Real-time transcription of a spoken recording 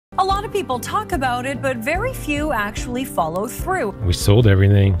A lot of people talk about it, but very few actually follow through. We sold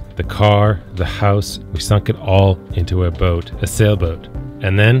everything, the car, the house. We sunk it all into a boat, a sailboat,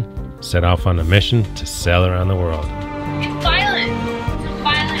 and then set off on a mission to sail around the world. It's violent. It's a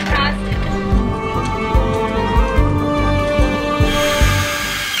violent passage.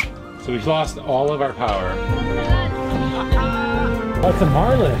 So we've lost all of our power. That's a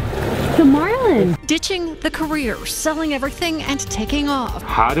marlin. The marlin. Ditching the career, selling everything and taking off.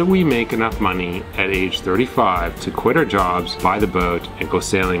 How do we make enough money at age 35 to quit our jobs, buy the boat, and go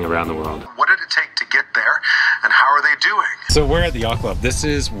sailing around the world? What did it take to get there, and how are they doing? So we're at the yacht club. This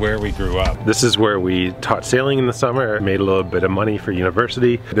is where we grew up. This is where we taught sailing in the summer, made a little bit of money for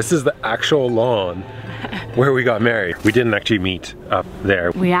university. This is the actual lawn where we got married. We didn't actually meet up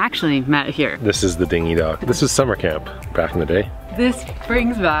there. We actually met here. This is the dinghy dock. This was summer camp back in the day. This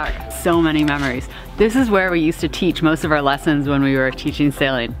brings back so many memories. This is where we used to teach most of our lessons when we were teaching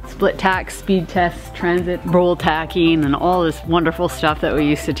sailing. Split tack, speed tests, transit, roll tacking, and all this wonderful stuff that we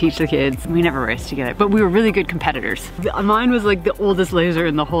used to teach the kids. We never raced together, but we were really good competitors. Mine was like the oldest laser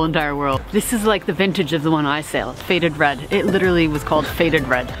in the whole entire world. This is like the vintage of the one I sailed, Faded Red. It literally was called Faded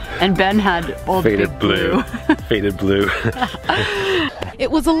Red. And Ben had all Faded big blue. Faded blue. It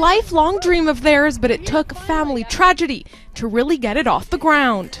was a lifelong dream of theirs, but it took family tragedy to really get it off the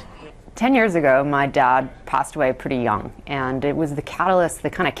ground. 10 years ago, my dad passed away pretty young, and it was the catalyst, the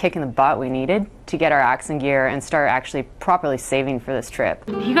kind of kick in the butt we needed to get our acts in gear and start actually properly saving for this trip.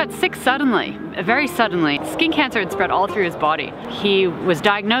 He got sick suddenly, very suddenly. Skin cancer had spread all through his body. He was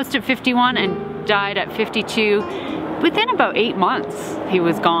diagnosed at 51 and died at 52. Within about 8 months, he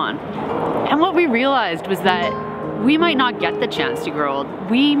was gone. And what we realized was that we might not get the chance to grow old.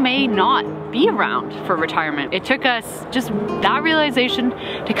 We may not be around for retirement. It took us just that realization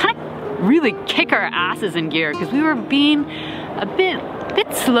to kind of really kick our asses in gear, because we were being a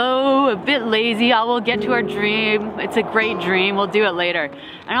bit slow, a bit lazy. Oh, we'll get to our dream. It's a great dream. We'll do it later.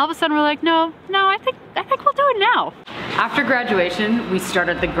 And all of a sudden we're like, no, I think we'll do it now. After graduation, we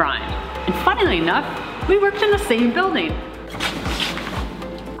started the grind. And funnily enough, we worked in the same building.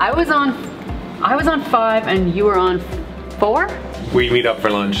 I was on 5 and you were on 4? We meet up for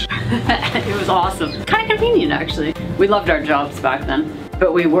lunch. It was awesome. Kind of convenient, actually. We loved our jobs back then,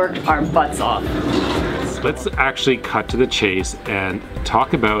 but we worked our butts off. Let's actually cut to the chase and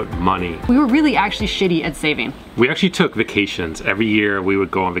talk about money. We were really actually shitty at saving. We actually took vacations. Every year we would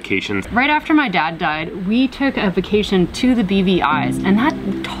go on vacations. Right after my dad died, we took a vacation to the BVI's, and that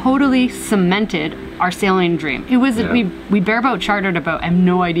totally cemented our sailing dream. It was, we bareboat chartered a boat. I have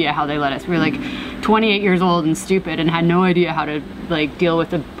no idea how they let us. We were like 28 years old and stupid and had no idea how to like deal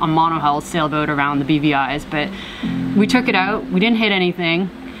with a monohull sailboat around the BVI's, but we took it out. We didn't hit anything.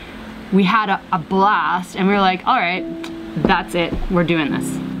 We had a blast, and we were like, all right, that's it, we're doing this.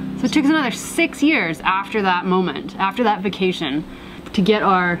 So it took us another 6 years after that moment, after that vacation, to get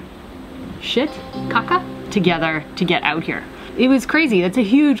our shit, caca, together to get out here. It was crazy. That's a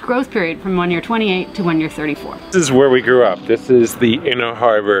huge growth period from when you're 28 to when you're 34. This is where we grew up. This is the inner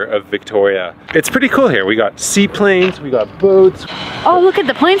harbor of Victoria. It's pretty cool here. We got seaplanes, we got boats. Oh, look at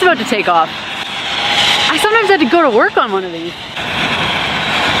the plane's about to take off. I sometimes had to go to work on one of these.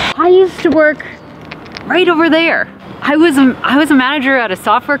 I used to work right over there. I was a manager at a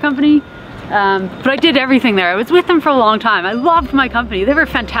software company, but I did everything there. I was with them for a long time. I loved my company. They were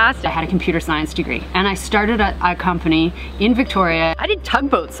fantastic. I had a computer science degree, and I started a company in Victoria. I did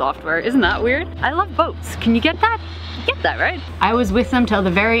tugboat software. Isn't that weird? I love boats. Can you get that? You get that, right? I was with them till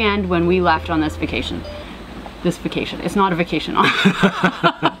the very end when we left on this vacation. This vacation. It's not a vacation.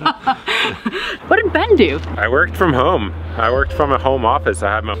 What did Ben do? I worked from home. I worked from a home office.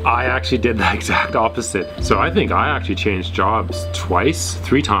 I actually did the exact opposite. So I think I actually changed jobs twice,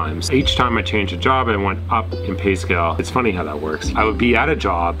 3 times. Each time I changed a job, I went up in pay scale. It's funny how that works. I would be at a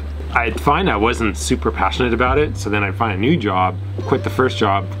job, I'd find I wasn't super passionate about it, so then I'd find a new job, quit the first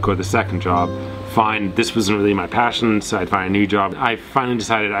job, go to the second job, find this wasn't really my passion, so I'd find a new job. I finally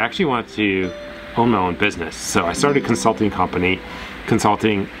decided I actually want to own my own business. So I started a consulting company,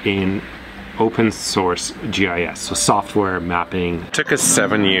 consulting in open source GIS, so software mapping. It took us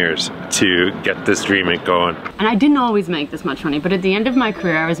 7 years to get this dream going. And I didn't always make this much money, but at the end of my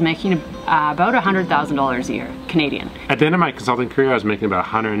career, I was making about $100,000 a year, Canadian. At the end of my consulting career, I was making about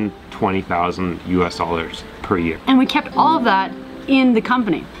 $120,000 US dollars per year. And we kept all of that in the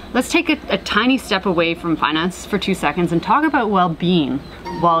company. Let's take a tiny step away from finance for 2 seconds and talk about well-being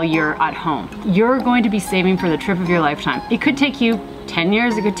while you're at home. You're going to be saving for the trip of your lifetime. It could take you 10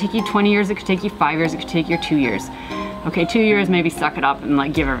 years, it could take you 20 years, it could take you 5 years, it could take you 2 years. Okay, 2 years, maybe suck it up and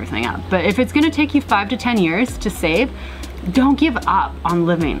like give everything up. But if it's gonna take you 5 to 10 years to save, don't give up on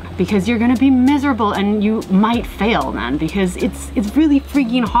living, because you're gonna be miserable and you might fail, man, because it's really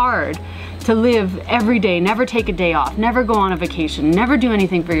freaking hard to live every day, never take a day off, never go on a vacation, never do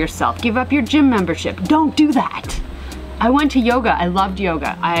anything for yourself, give up your gym membership. Don't do that. I went to yoga, I loved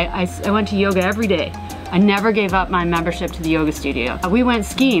yoga. I went to yoga every day. I never gave up my membership to the yoga studio. We went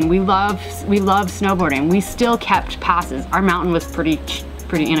skiing, we love snowboarding. We still kept passes. Our mountain was pretty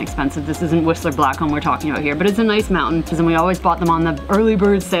inexpensive. This isn't Whistler Blackcomb we're talking about here, but it's a nice mountain, and we always bought them on the early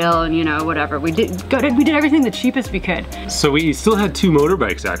bird sale, and you know, whatever. We did everything the cheapest we could. So we still had 2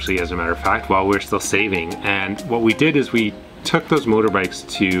 motorbikes actually, as a matter of fact, while we were still saving. And what we did is we took those motorbikes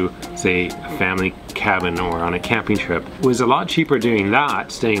to, say, a family cabin or on a camping trip. It was a lot cheaper doing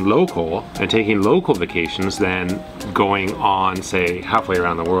that, staying local and taking local vacations, than going on, say, halfway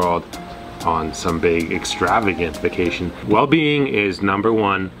around the world on some big extravagant vacation. Well-being is number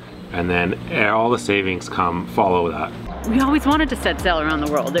one, and then all the savings follow that. We always wanted to set sail around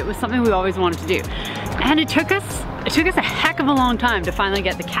the world. It was something we always wanted to do. And it took us a heck of a long time to finally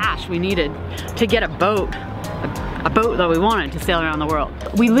get the cash we needed to get a boat that we wanted to sail around the world.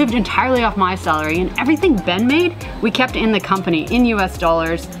 We lived entirely off my salary, and everything Ben made, we kept in the company in US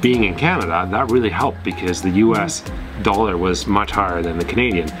dollars. Being in Canada, that really helped because the US dollar was much higher than the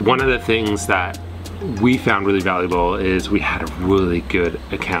Canadian. One of the things that we found really valuable is we had a really good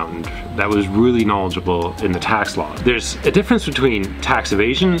accountant that was really knowledgeable in the tax law. There's a difference between tax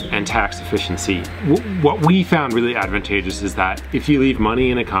evasion and tax efficiency. What we found really advantageous is that if you leave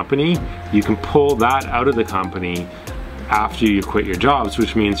money in a company, you can pull that out of the company after you quit your jobs,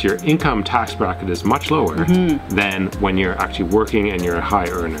 which means your income tax bracket is much lower than when you're actually working and you're a high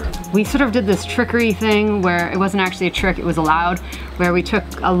earner. We sort of did this trickery thing where it wasn't actually a trick, it was allowed, where we took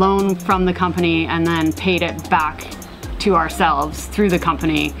a loan from the company and then paid it back to ourselves through the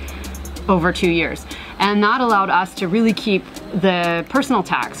company over 2 years. And that allowed us to really keep the personal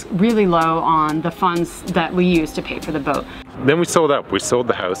tax really low on the funds that we used to pay for the boat. Then we sold up. We sold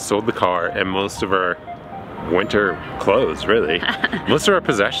the house, sold the car, and most of our winter clothes, really. Most of our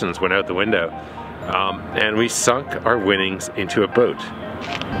possessions went out the window. And we sunk our winnings into a boat.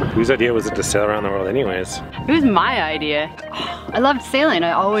 Whose idea was it to sail around the world anyways? It was my idea. I loved sailing.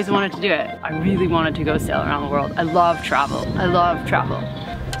 I always wanted to do it. I really wanted to go sail around the world. I love travel. I love travel.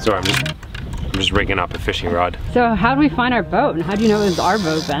 So I'm just rigging up a fishing rod. So how did we find our boat, and how do you know it was our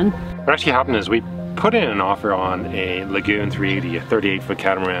boat, Ben? What actually happened is we put in an offer on a Lagoon 380, a 38-foot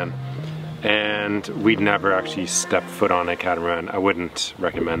catamaran, and we'd never actually stepped foot on a catamaran. I wouldn't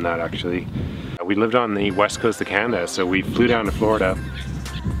recommend that, actually. We lived on the west coast of Canada, so we flew down to Florida,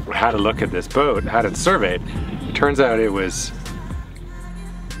 had a look at this boat, had it surveyed. It turns out it was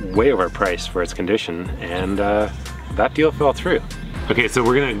way overpriced for its condition, and that deal fell through. Okay, so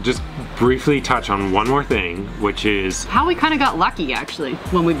we're gonna just briefly touch on one more thing, which is how we kind of got lucky, actually,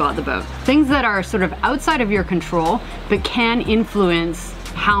 when we bought the boat. Things that are sort of outside of your control but can influence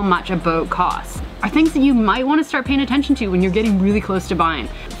how much a boat costs are things that you might want to start paying attention to when you're getting really close to buying.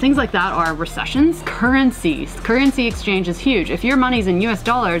 Things like that are recessions, currencies. Currency exchange is huge. If your money's in US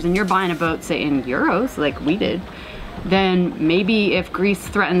dollars and you're buying a boat, say, in euros, like we did, then maybe if Greece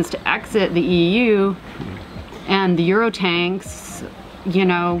threatens to exit the EU and the euro tanks, you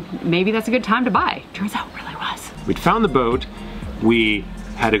know, maybe that's a good time to buy. Turns out it really was. We'd found the boat, we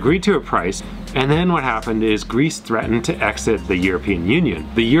had agreed to a price, and then what happened is Greece threatened to exit the European Union.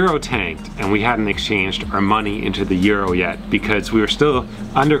 The euro tanked, and we hadn't exchanged our money into the euro yet because we were still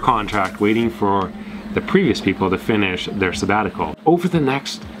under contract waiting for the previous people to finish their sabbatical. Over the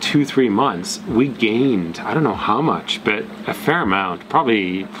next 2-3 months, we gained, I don't know how much, but a fair amount,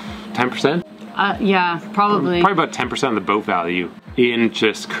 probably 10%? Yeah, probably. Probably about 10% of the boat value in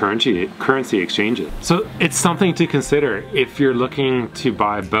just currency exchanges. So it's something to consider. If you're looking to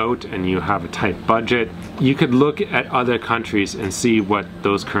buy a boat and you have a tight budget, you could look at other countries and see what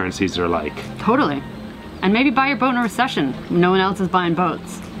those currencies are like. Totally. And maybe buy your boat in a recession. No one else is buying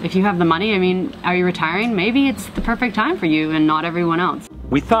boats. If you have the money, I mean, are you retiring? Maybe it's the perfect time for you and not everyone else.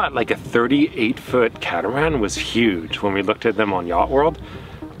 We thought like a 38-foot catamaran was huge when we looked at them on Yacht World.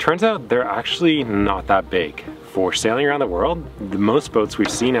 Turns out they're actually not that big. For sailing around the world, the most boats we've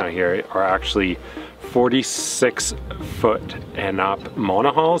seen out here are actually 46-foot and up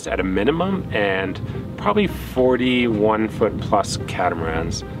monohulls at a minimum, and probably 41-foot plus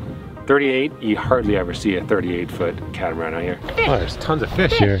catamarans. 38, you hardly ever see a 38-foot catamaran out here. Oh, there's tons of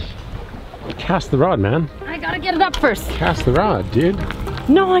fish here. Cast the rod, man. I gotta get it up first. Cast the rod, dude.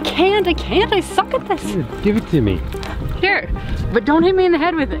 No, I can't. I suck at this. Dude, give it to me. Here, but don't hit me in the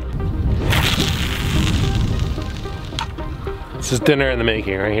head with it. This is dinner in the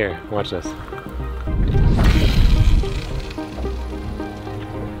making right here. Watch this.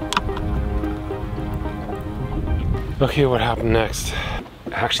 Okay, what happened next?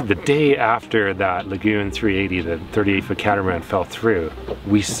 Actually, the day after that Lagoon 380, the 38-foot catamaran fell through,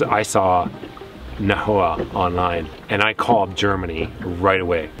 I saw Nahoa online, and I called Germany right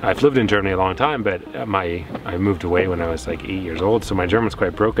away. I've lived in Germany a long time, but I moved away when I was like 8 years old, so my German's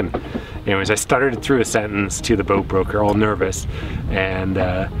quite broken. Anyways, I stuttered through a sentence to the boat broker, all nervous, and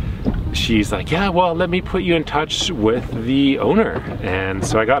she's like, yeah, well, let me put you in touch with the owner. And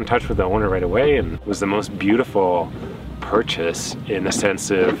so I got in touch with the owner right away, and it was the most beautiful purchase in the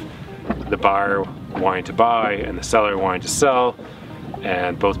sense of the buyer wanting to buy and the seller wanting to sell,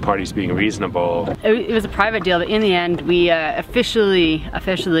 and both parties being reasonable. It was a private deal, but in the end, we officially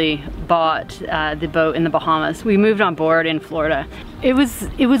bought the boat in the Bahamas. We moved on board in Florida. It was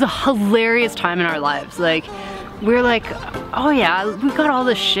a hilarious time in our lives. Like, we're like, oh yeah, we got all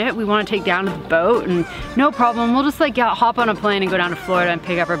this shit we want to take down to the boat, and no problem, we'll just like hop on a plane and go down to Florida and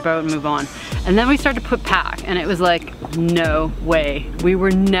pick up our boat and move on. And then we started to put pack, and it was like, no way. We were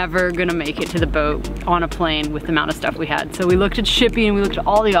never gonna make it to the boat on a plane with the amount of stuff we had. So we looked at shipping, and we looked at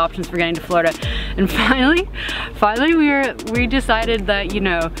all the options for getting to Florida. And finally we decided that, you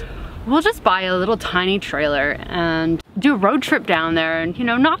know, we'll just buy a little tiny trailer and do a road trip down there and, you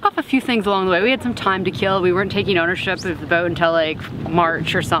know, knock off a few things along the way. We had some time to kill. We weren't taking ownership of the boat until like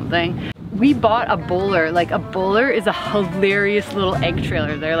March or something. We bought a bowler. Like, a bowler is a hilarious little egg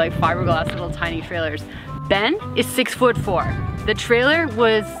trailer. They're like fiberglass little tiny trailers. Ben is 6'4". The trailer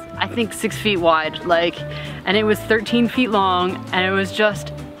was, I think, 6 feet wide, like, and it was 13 feet long, and it was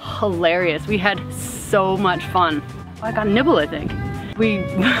just hilarious. We had so much fun. I got a nibble, I think. We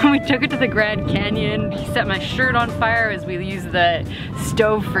took it to the Grand Canyon. He set my shirt on fire as we used the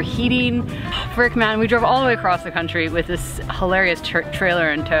stove for heating. Frick, man, we drove all the way across the country with this hilarious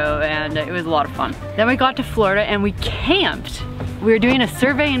trailer in tow, and it was a lot of fun. Then we got to Florida and we camped. We were doing a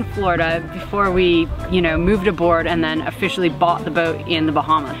survey in Florida before we, you know, moved aboard and then officially bought the boat in the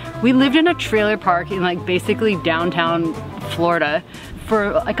Bahamas. We lived in a trailer park in like basically downtown Florida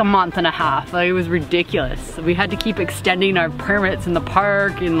for like a month and a half. Like, it was ridiculous. We had to keep extending our permits in the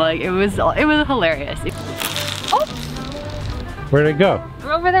park, and like it was hilarious. Oh! Where'd it go?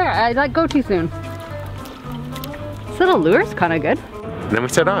 Over there. I let go too soon. This little lure's kind of good. And then we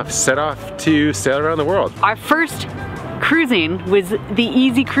set off to sail around the world. Our first cruising was the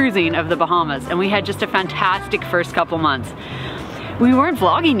easy cruising of the Bahamas, and we had just a fantastic first couple months. We weren't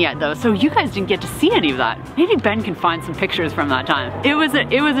vlogging yet though, so you guys didn't get to see any of that. Maybe Ben can find some pictures from that time. It was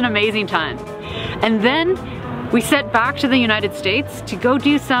an amazing time. And then we set back to the United States to go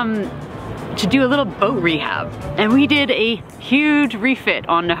do a little boat rehab. And we did a huge refit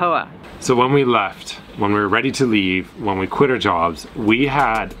on Nahoa. So when we left, when we were ready to leave, when we quit our jobs, we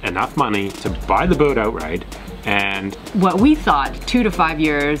had enough money to buy the boat outright, and what we thought 2 to 5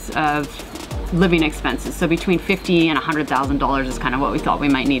 years of living expenses. So between $50,000 and $100,000 is kind of what we thought we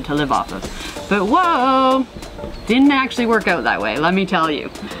might need to live off of. But whoa, didn't actually work out that way, let me tell you.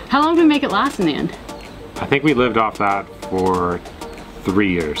 How long did we make it last in the end? I think we lived off that for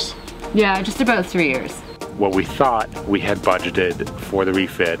 3 years. Yeah, just about 3 years. What we thought we had budgeted for the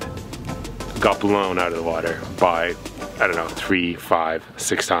refit got blown out of the water by, I don't know, 3, 5,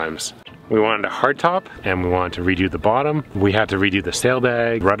 6 times. We wanted a hardtop, and we wanted to redo the bottom. We had to redo the sail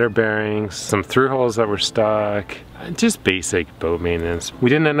bag, rudder bearings, some through holes that were stuck, just basic boat maintenance. We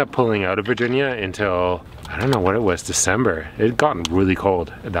didn't end up pulling out of Virginia until, I don't know what it was, December. It had gotten really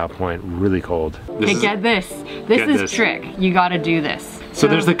cold at that point, really cold. Hey, get this. This is trick. You gotta do this. So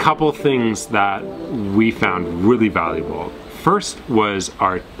there's a couple things that we found really valuable. First was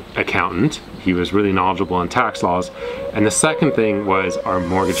our accountant. He was really knowledgeable in tax laws. And the second thing was our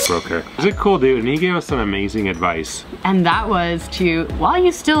mortgage broker. He's a cool dude, and he gave us some amazing advice. And that was to, while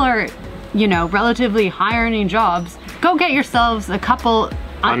you still are, you know, relatively high earning jobs, go get yourselves a couple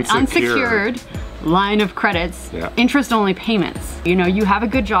unsecured line of credits, interest only payments. You know, you have a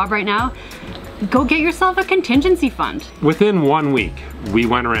good job right now, go get yourself a contingency fund. Within 1 week, we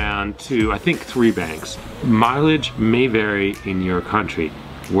went around to, I think, 3 banks. Mileage may vary in your country.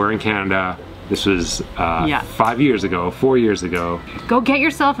 We're in Canada. This was 5 years ago, 4 years ago. Go get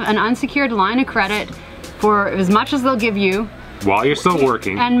yourself an unsecured line of credit for as much as they'll give you. While you're still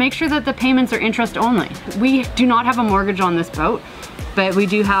working. And make sure that the payments are interest only. We do not have a mortgage on this boat, but we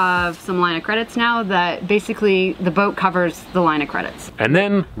do have some line of credits now that basically the boat covers the line of credits. And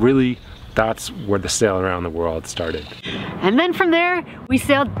then really, that's where the sail around the world started. And then from there, we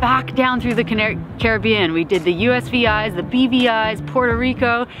sailed back down through the Caribbean. We did the USVIs, the BVIs, Puerto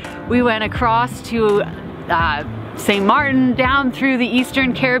Rico. We went across to St. Martin, down through the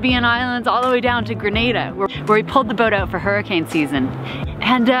eastern Caribbean islands, all the way down to Grenada, where we pulled the boat out for hurricane season.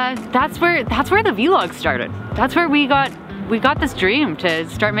 And that's where the vlog started. That's where we got this dream to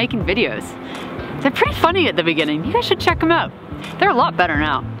start making videos. They're pretty funny at the beginning. You guys should check them out. They're a lot better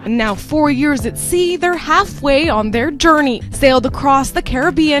now. And now 4 years at sea, they're halfway on their journey. Sailed across the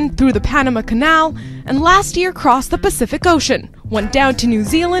Caribbean, through the Panama Canal, and last year crossed the Pacific Ocean, went down to New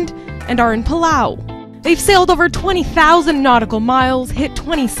Zealand, and are in Palau. They've sailed over 20,000 nautical miles, hit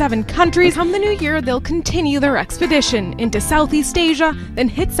 27 countries. Come the new year, they'll continue their expedition into Southeast Asia, then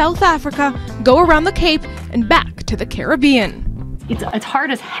hit South Africa, go around the Cape, and back to the Caribbean. It's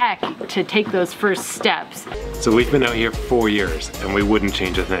hard as heck to take those first steps. So we've been out here 4 years and we wouldn't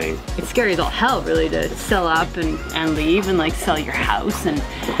change a thing. It's scary as all hell, really, to sell up and leave and like sell your house and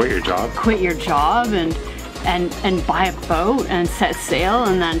Quit your job. Quit your job and buy a boat and set sail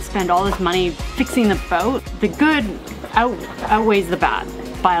and then spend all this money fixing the boat. The good outweighs the bad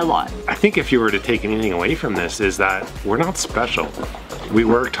by a lot. I think if you were to take anything away from this is that we're not special. We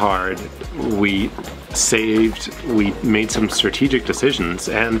worked hard, we saved, we made some strategic decisions,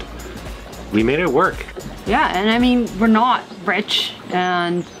 and we made it work. Yeah, and I mean, we're not rich,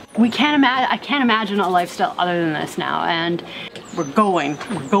 and I can't imagine a lifestyle other than this now, and we're going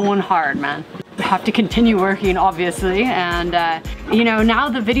hard, man. We have to continue working, obviously, and you know, now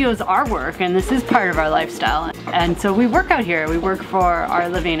the videos are work, and this is part of our lifestyle, and so we work out here, we work for our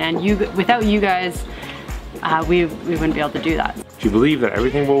living, and without you guys, we wouldn't be able to do that. If you believe that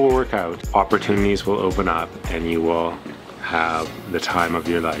everything will work out, opportunities will open up, and you will have the time of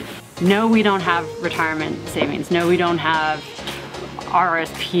your life. No, we don't have retirement savings. No, we don't have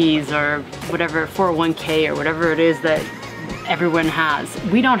RSPs or whatever, 401k or whatever it is that everyone has.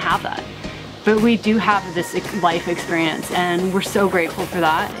 We don't have that. But we do have this life experience, and we're so grateful for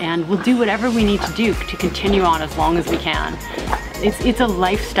that, and we'll do whatever we need to do to continue on as long as we can. It's a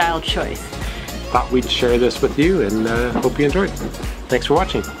lifestyle choice. Thought we'd share this with you, and hope you enjoyed. Thanks for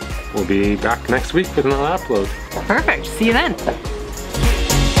watching. We'll be back next week with another upload. Perfect. See you then.